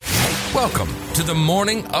Welcome to the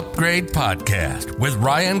Morning Upgrade Podcast with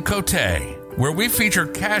Ryan Cote, where we feature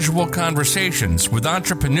casual conversations with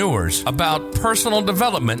entrepreneurs about personal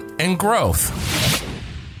development and growth.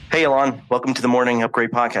 Hey, Alon. Welcome to the Morning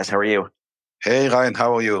Upgrade Podcast. How are you? Hey, Ryan.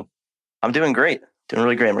 How are you? I'm doing great. Doing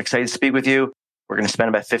really great. I'm excited to speak with you. We're going to spend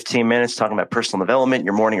about 15 minutes talking about personal development,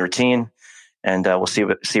 your morning routine, and we'll see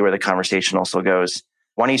where the conversation also goes.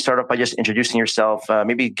 Why don't you start off by just introducing yourself?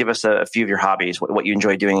 Maybe give us a few of your hobbies, what you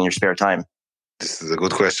enjoy doing in your spare time. This is a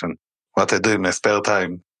good question. What I do in my spare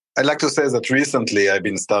time. I like to say that recently I've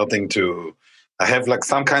been I have like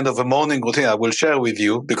some kind of a morning routine I will share with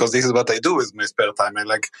you because this is what I do with my spare time.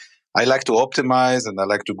 I like to optimize and I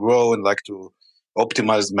like to grow and like to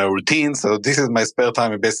optimize my routine. So this is my spare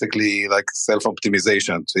time, basically like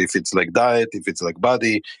self-optimization. So if it's like diet, if it's like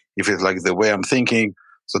body, if it's like the way I'm thinking.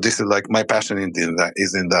 So this is like my passion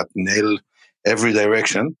is in that nail every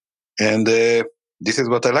direction. And this is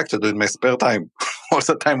what I like to do in my spare time. All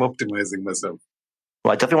the time optimizing myself.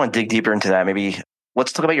 Well, I definitely want to dig deeper into that. Maybe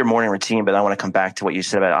let's talk about your morning routine, but I want to come back to what you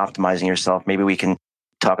said about optimizing yourself. Maybe we can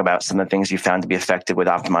talk about some of the things you found to be effective with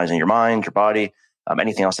optimizing your mind, your body,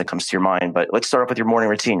 anything else that comes to your mind. But let's start off with your morning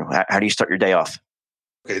routine. How do you start your day off?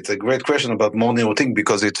 Okay, it's a great question about morning routine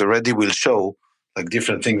because it already will show like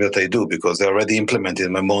different things that I do because I already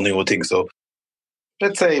implemented my morning routine. So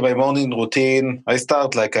let's say my morning routine, I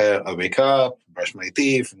start like I wake up, brush my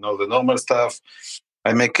teeth, all the normal stuff.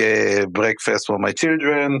 I make a breakfast for my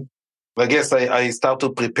children. I guess I start to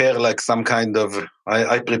prepare like some kind of,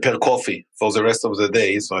 I prepare coffee for the rest of the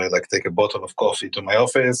day. So I like take a bottle of coffee to my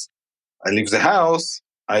office. I leave the house.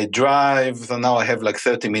 I drive. So now I have like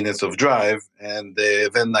 30 minutes of drive. And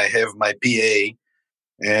then I have my PA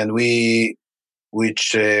and we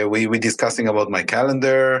discussing about my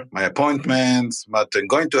calendar, my appointments, what I'm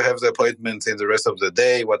going to have the appointments in the rest of the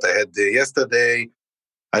day, what I had yesterday.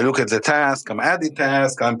 I look at the task, I'm adding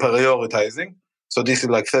task, I'm prioritizing. So this is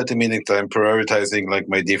like 30 minutes I'm prioritizing like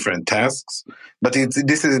my different tasks. But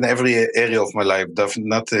this is in every area of my life,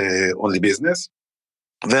 not only business.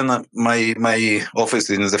 Then my office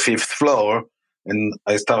is in the 5th floor and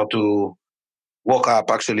I start to walk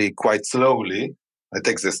up actually quite slowly. I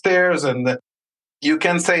take the stairs and you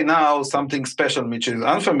can say now something special, which is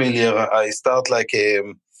unfamiliar. I start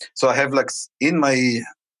so I have like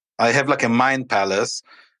I have like a mind palace.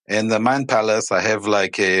 And the mind palace, I have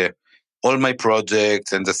like all my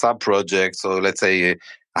projects and the sub projects. So let's say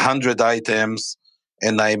 100 items,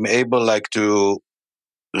 and I'm able like to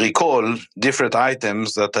recall different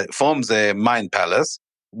items that form the mind palace.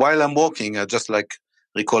 While I'm walking, I just like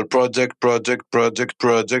recall project, quite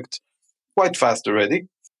fast already.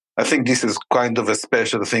 I think this is kind of a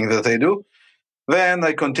special thing that I do. Then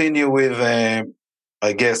I continue with,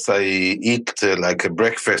 I guess I eat like a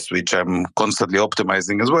breakfast, which I'm constantly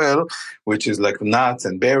optimizing as well, which is like nuts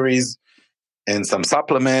and berries and some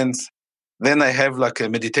supplements. Then I have like a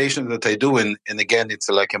meditation that I do. And again, it's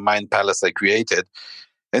like a mind palace I created.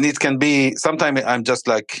 And it can be, sometimes I'm just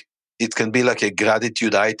like, it can be like a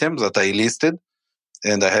gratitude item that I listed.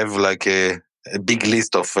 And I have like a big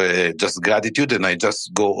list of just gratitude, and I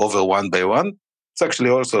just go over one by one. It's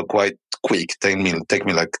actually also quite quick. Take me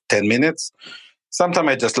like 10 minutes. Sometimes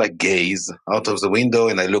I just like gaze out of the window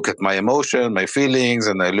and I look at my emotion, my feelings,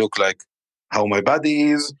 and I look like how my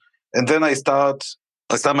body is. And then I start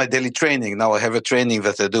my daily training. Now I have a training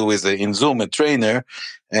that I do with in Zoom, a trainer,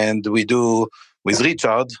 and we do with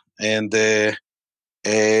Richard. And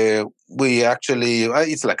we actually,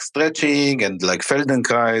 it's like stretching and like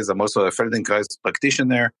Feldenkrais. I'm also a Feldenkrais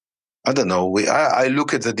practitioner. I don't know. I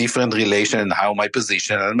look at the different relation, how my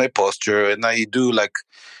position and my posture, and I do like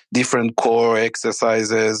different core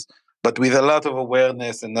exercises, but with a lot of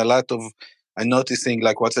awareness and I'm noticing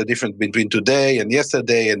like what's the difference between today and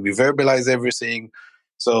yesterday, and we verbalize everything.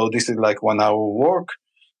 So this is like 1 hour work.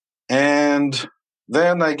 And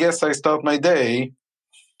then I guess I start my day.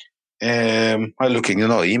 I'm looking,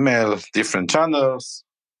 email, different channels.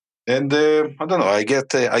 And I don't know, I get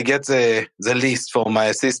the list for my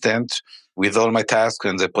assistant with all my tasks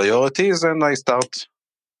and the priorities, and I start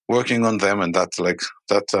working on them. And that's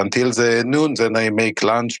until the noon, then I make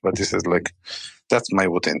lunch. But that's my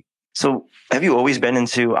routine. So have you always been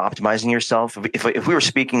into optimizing yourself? If we were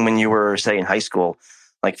speaking when you were, say, in high school,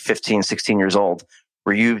 like 15, 16 years old,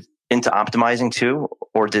 were you into optimizing too?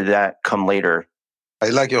 Or did that come later? I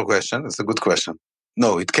like your question. It's a good question.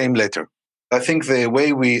 No, it came later. I think the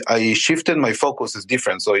way I shifted my focus is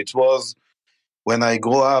different. So it was when I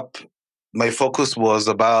grew up, my focus was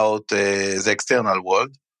about the external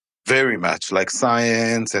world. very much, like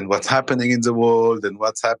science and what's happening in the world and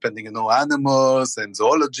what's happening, animals and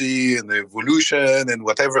zoology and evolution and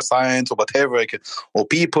whatever science or whatever I can, or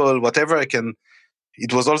people, whatever I can.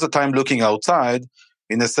 It was all the time looking outside.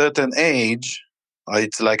 In a certain age,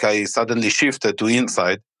 it's like I suddenly shifted to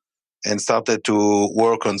inside and started to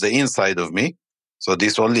work on the inside of me. So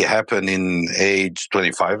this only happened in age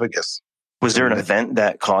 25, I guess. Was there an event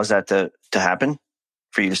that caused that to happen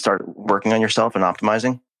for you to start working on yourself and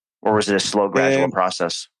optimizing? Or was it a slow, gradual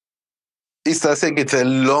process? I think it's a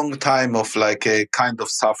long time of like a kind of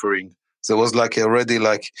suffering. So it was like already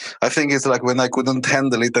like, I think it's like when I couldn't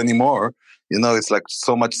handle it anymore, it's like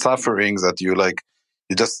so much suffering that you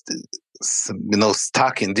just,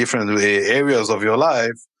 stuck in different areas of your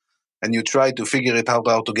life and you try to figure it out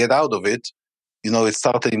how to get out of it. It's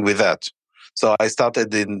starting with that. So I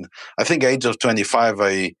started I think age of 25,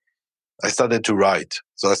 I started to write.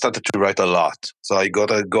 So I started to write a lot. So I got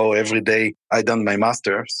to go every day. I done my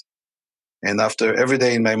master's. And after every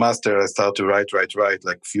day in my master, I start to write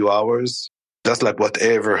like few hours, just like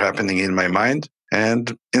whatever happening in my mind.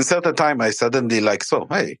 And in certain time, I suddenly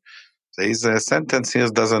hey, there's a sentence here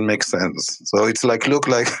doesn't make sense. So it's look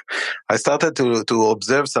like I started to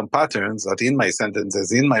observe some patterns that in my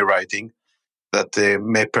sentences, in my writing, that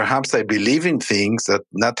perhaps I believe in things that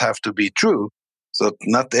not have to be true. So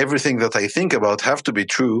not everything that I think about have to be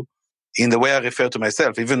true in the way I refer to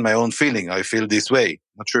myself, even my own feeling. I feel this way.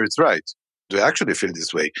 Not sure it's right. Do I actually feel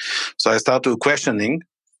this way? So I start to questioning.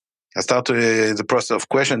 I start the process of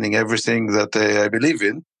questioning everything that I believe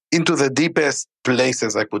in into the deepest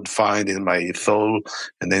places I could find in my soul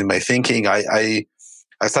and in my thinking. I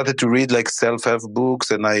started to read self-help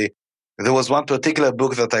books, and there was one particular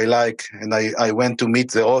book that I like, and I went to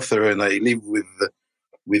meet the author, and I lived with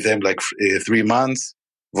them 3 months,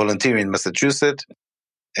 volunteering in Massachusetts.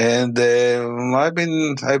 And I've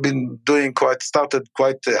been doing started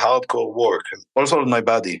quite hardcore work, also on my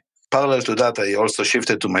body. Parallel to that, I also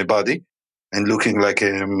shifted to my body and looking how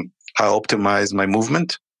I optimize my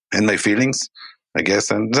movement and my feelings, I guess.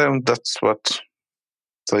 And so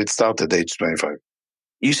it started at age 25.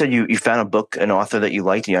 You said you found a book, an author that you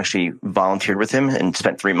liked, and you actually volunteered with him and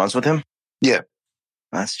spent 3 months with him? Yeah.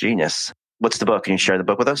 That's genius. What's the book? Can you share the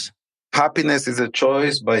book with us? Happiness is a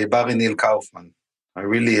Choice by Barry Neil Kaufman. I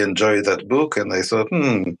really enjoyed that book, and I thought,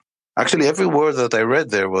 actually every word that I read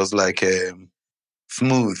there was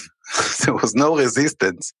smooth. There was no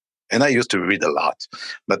resistance. And I used to read a lot.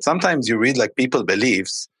 But sometimes you read people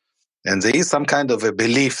beliefs, and there is some kind of a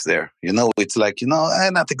belief there. It's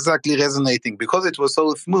not exactly resonating because it was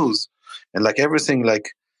so smooth. And everything,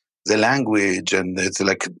 the language, and it's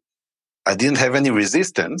I didn't have any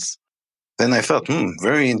resistance. Then I thought,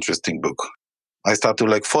 very interesting book. I start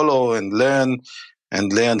to follow and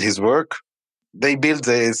learn his work. They built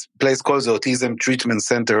this place called the Autism Treatment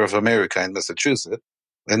Center of America in Massachusetts.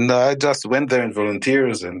 And I just went there and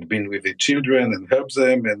volunteers and been with the children and helped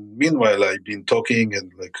them. And meanwhile, I've been talking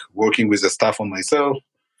and working with the staff on myself.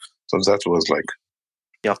 So that was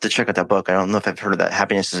You'll have to check out that book. I don't know if I've heard of that.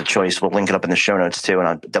 Happiness is a Choice. We'll link it up in the show notes too. And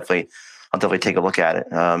I'll definitely take a look at it.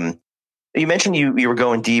 You mentioned you were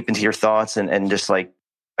going deep into your thoughts and just I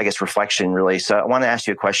guess reflection really. So I want to ask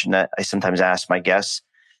you a question that I sometimes ask my guests,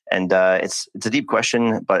 and it's a deep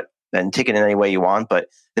question, and take it in any way you want. But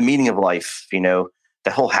the meaning of life, the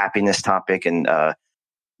whole happiness topic and the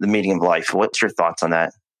meaning of life. What's your thoughts on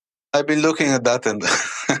that? I've been looking at that, and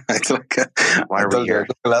it's Why are we here?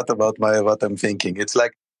 A lot about what I'm thinking. It's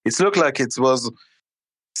looked like it was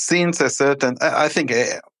since a certain. I think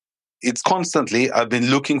it's constantly. I've been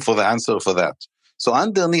looking for the answer for that. So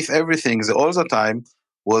underneath everything, all the time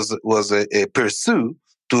was a pursuit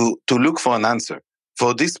to look for an answer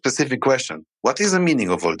for this specific question. What is the meaning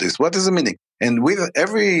of all this? What is the meaning? And with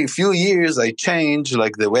every few years, I change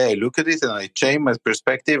the way I look at it, and I change my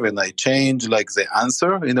perspective, and I change the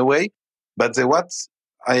answer in a way. But what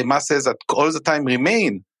I must say that all the time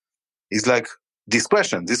remain is this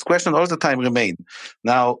question. This question all the time remain.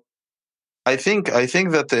 Now, I think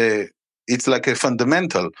that it's a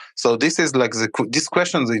fundamental. So this is this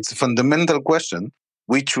question. It's a fundamental question,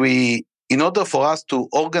 which in order for us to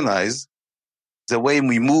organize the way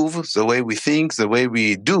we move, the way we think, the way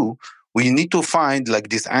we do, we need to find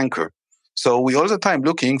this anchor. So we all the time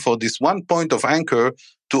looking for this one point of anchor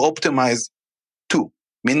to optimize two,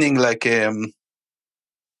 meaning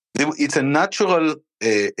it's a natural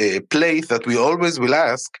place that we always will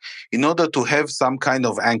ask in order to have some kind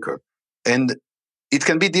of anchor. And it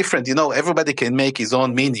can be different. Everybody can make his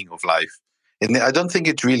own meaning of life. And I don't think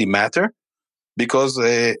it really matters because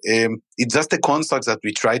it's just a construct that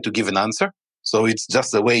we try to give an answer. So it's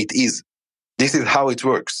just the way it is. This is how it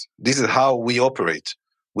works. This is how we operate.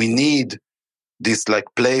 We need this like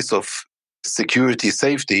place of security,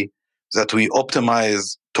 safety that we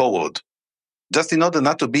optimize toward, just in order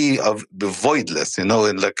not to be voidless,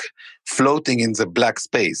 and like floating in the black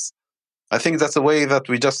space. I think that's a way that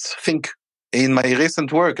we just think. In my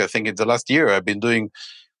recent work, I think in the last year, I've been doing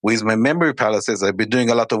with my memory palaces, I've been doing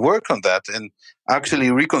a lot of work on that and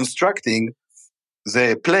actually reconstructing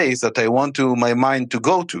the place that I want my mind to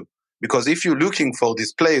go to. Because if you're looking for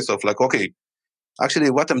this place of like, okay, actually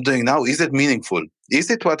what I'm doing now, is it meaningful? Is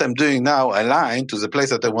it what I'm doing now aligned to the place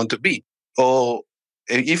that I want to be? Or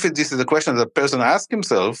if this is a question that the person asks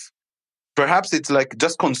himself, perhaps it's like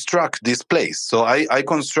just construct this place. So I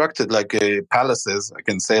constructed like palaces, I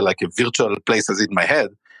can say like a virtual places in my head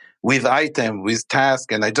with item, with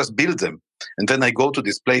task, and I just build them. And then I go to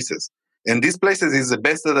these places. And these places is the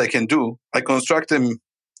best that I can do. I construct them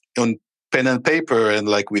on pen and paper and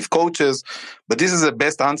like with coaches, but this is the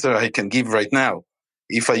best answer I can give right now.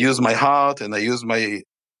 If I use my heart and I use my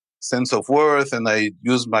sense of worth and I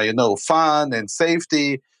use my, fun and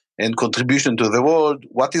safety and contribution to the world,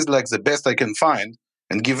 what is like the best I can find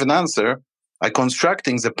and give an answer, I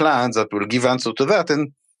constructing the plans that will give answer to that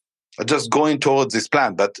and just going towards this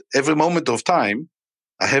plan. But every moment of time,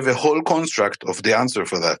 I have a whole construct of the answer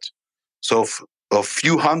for that. So a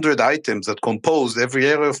few hundred items that compose every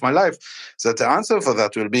area of my life, so that the answer for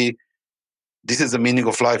that will be, this is the meaning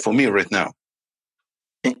of life for me right now.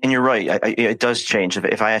 And you're right. It does change.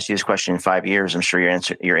 If I ask you this question in 5 years, I'm sure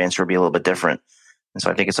your answer will be a little bit different. And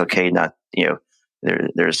so I think it's okay not,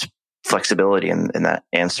 there's flexibility in that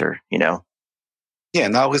answer, Yeah,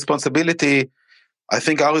 and our responsibility, I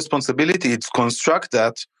think our responsibility is to construct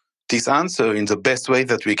this answer in the best way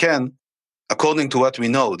that we can, according to what we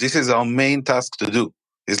know. This is our main task to do.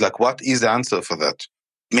 Is like, what is the answer for that?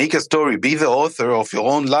 Make a story, be the author of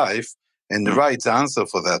your own life and write the answer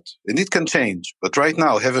for that. And it can change. But right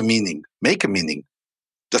now, have a meaning. Make a meaning.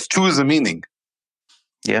 Just choose a meaning.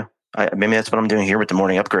 Yeah. Maybe that's what I'm doing here with the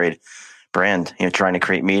Morning Upgrade brand, trying to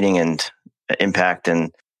create meaning and impact.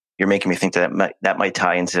 And you're making me think that might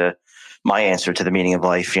tie into my answer to the meaning of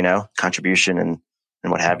life, contribution and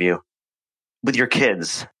what have you. With your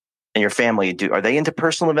kids and your family, are they into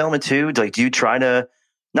personal development too? Do you try to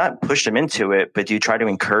not push them into it, but do you try to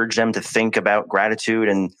encourage them to think about gratitude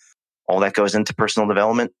and all that goes into personal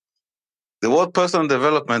development? The word personal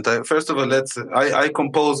development, first of all,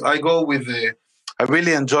 I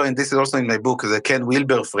really enjoy, and this is also in my book, the Ken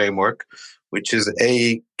Wilber framework, which is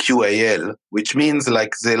AQAL, which means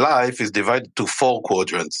like the life is divided to 4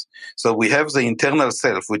 quadrants. So we have the internal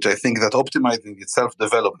self, which I think that optimizing its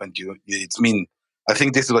self-development, I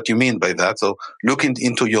think this is what you mean by that. So looking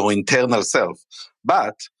into your internal self.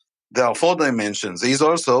 But there are 4 dimensions. There is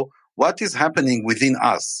also what is happening within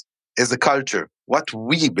us as a culture, what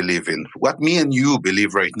we believe in, what me and you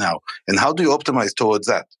believe right now, and how do you optimize towards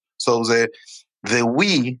that? So the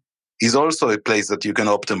we is also a place that you can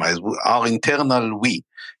optimize, our internal we.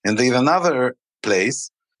 And there's another place,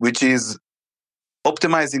 which is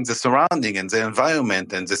optimizing the surrounding and the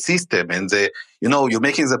environment and the system and you're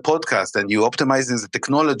making the podcast and you're optimizing the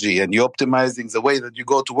technology and you're optimizing the way that you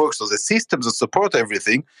go to work. So the systems that support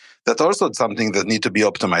everything, that's also something that need to be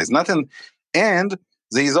optimized. And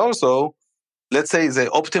there is also, let's say, the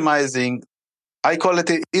optimizing, I call it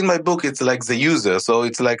in my book, it's like the user. So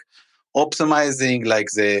it's like optimizing like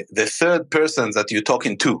the third person that you're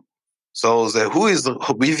talking to. So who is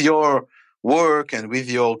with your work and with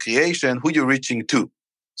your creation, who you're reaching to.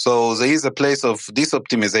 So there is a place of this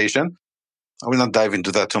optimization. I will not dive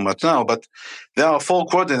into that too much now, but there are 4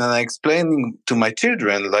 quadrants, and I'm explaining to my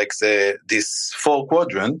children like this 4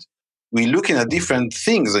 quadrant. We're looking at different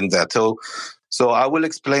things in that. So I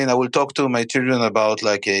will talk to my children about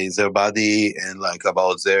like their body and like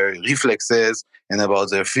about their reflexes and about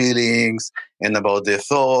their feelings and about their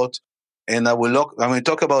thought. And I will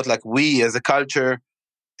talk about like we as a culture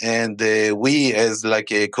and we as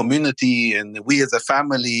like a community and we as a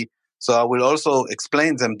family. So I will also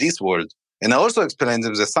explain them this world. And I also explain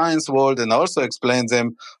them the science world, and I also explain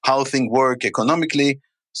them how things work economically.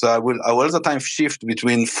 So I will all the time shift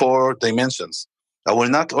between 4 dimensions. I will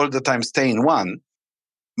not all the time stay in one.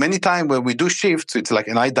 Many times when we do shifts, it's like,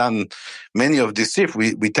 and I done many of these shifts,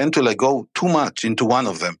 we tend to like go too much into one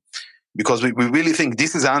of them because we really think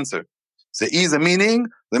this is the answer. There is a meaning.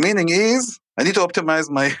 The meaning is I need to optimize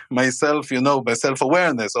myself, my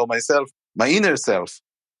self-awareness or my inner self.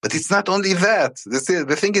 But it's not only that.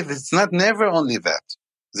 The thing is, it's not never only that.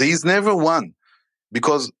 There is never one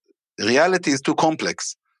because reality is too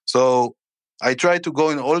complex. So I try to go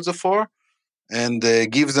in all the 4 and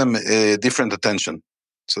give them different attention.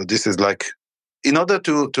 So this is like in order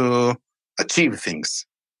to achieve things.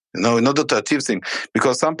 In order to achieve things,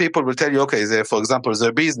 because some people will tell you, okay, for example,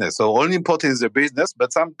 their business. So only important is their business,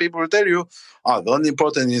 but some people will tell you, the only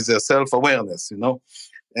important is their self-awareness,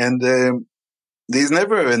 And there's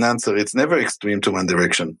never an answer. It's never extreme to one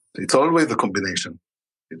direction. It's always a combination.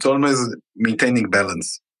 It's always maintaining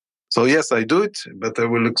balance. So yes, I do it, but I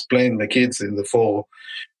will explain my kids in the 4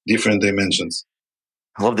 different dimensions.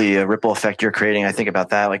 I love the ripple effect you're creating. I think about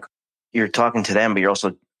that. Like, you're talking to them, but you're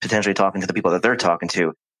also potentially talking to the people that they're talking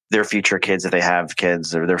to, their future kids, if they have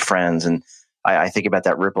kids, or their friends. And I think about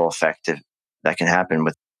that ripple effect that can happen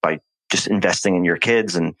by just investing in your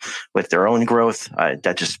kids and with their own growth.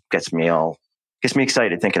 That just gets me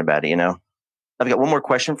excited thinking about it, I've got one more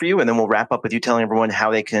question for you, and then we'll wrap up with you telling everyone how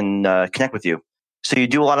they can connect with you. So you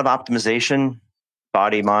do a lot of optimization,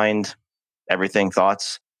 body, mind, everything,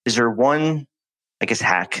 thoughts. Is there one, I guess,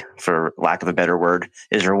 hack, for lack of a better word?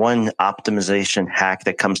 Is there one optimization hack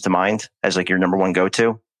that comes to mind as like your number one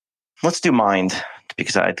go-to? Let's do mind,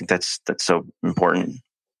 because I think that's so important.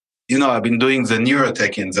 I've been doing the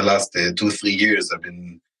neurotech in the last 2-3 years. I've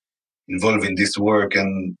been involved in this work,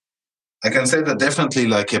 and I can say that definitely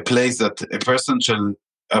like a place that a person shall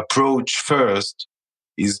approach first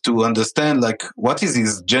is to understand like what is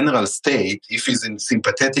his general state, if he's in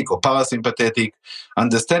sympathetic or parasympathetic,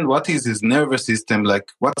 understand what is his nervous system,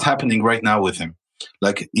 like what's happening right now with him.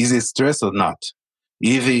 Like, is he stressed or not?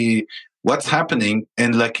 What's happening,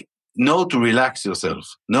 and like know to relax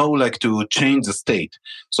yourself, know like to change the state.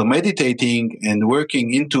 So meditating and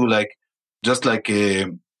working into like, just like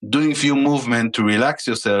doing few movement to relax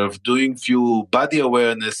yourself, doing few body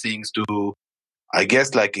awareness things to, I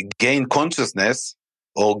guess, like gain consciousness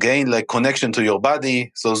or gain like connection to your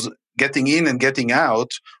body. So getting in and getting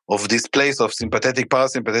out of this place of sympathetic,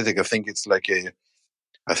 parasympathetic, I think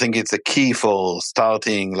it's a key for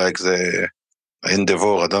starting like the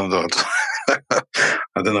endeavor. I don't know.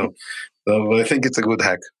 I don't know. So I think it's a good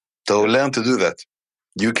hack. So learn to do that.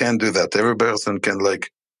 You can do that. Every person can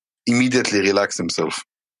like immediately relax himself.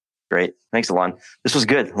 Great. Thanks, Alon. This was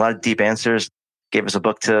good. A lot of deep answers. Gave us a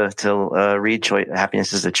book to read.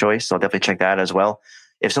 Happiness is a Choice. So I'll definitely check that out as well.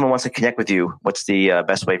 If someone wants to connect with you, what's the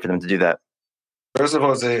best way for them to do that? First of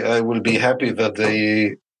all, I will be happy that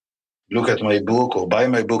they look at my book or buy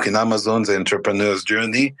my book in Amazon, The Entrepreneur's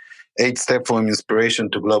Journey, 8 Steps from Inspiration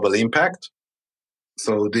to Global Impact.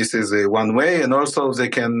 So this is one way. And also they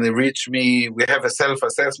can reach me. We have a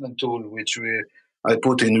self-assessment tool, which I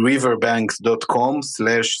put in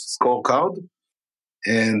riverbanks.com/scorecard.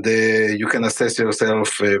 And you can assess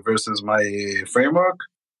yourself versus my framework.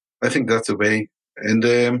 I think that's a way. And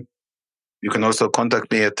you can also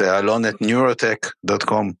contact me at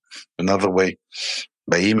alon@neurotech.com, another way,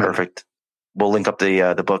 by email. Perfect. We'll link up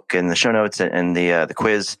the book in the show notes and the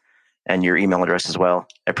quiz and your email address as well.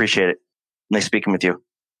 I appreciate it. Nice speaking with you.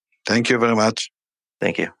 Thank you very much.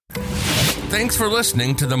 Thank you. Thanks for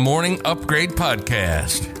listening to the Morning Upgrade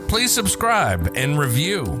Podcast. Please subscribe and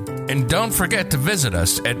review. And don't forget to visit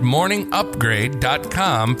us at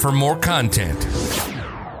morningupgrade.com for more content.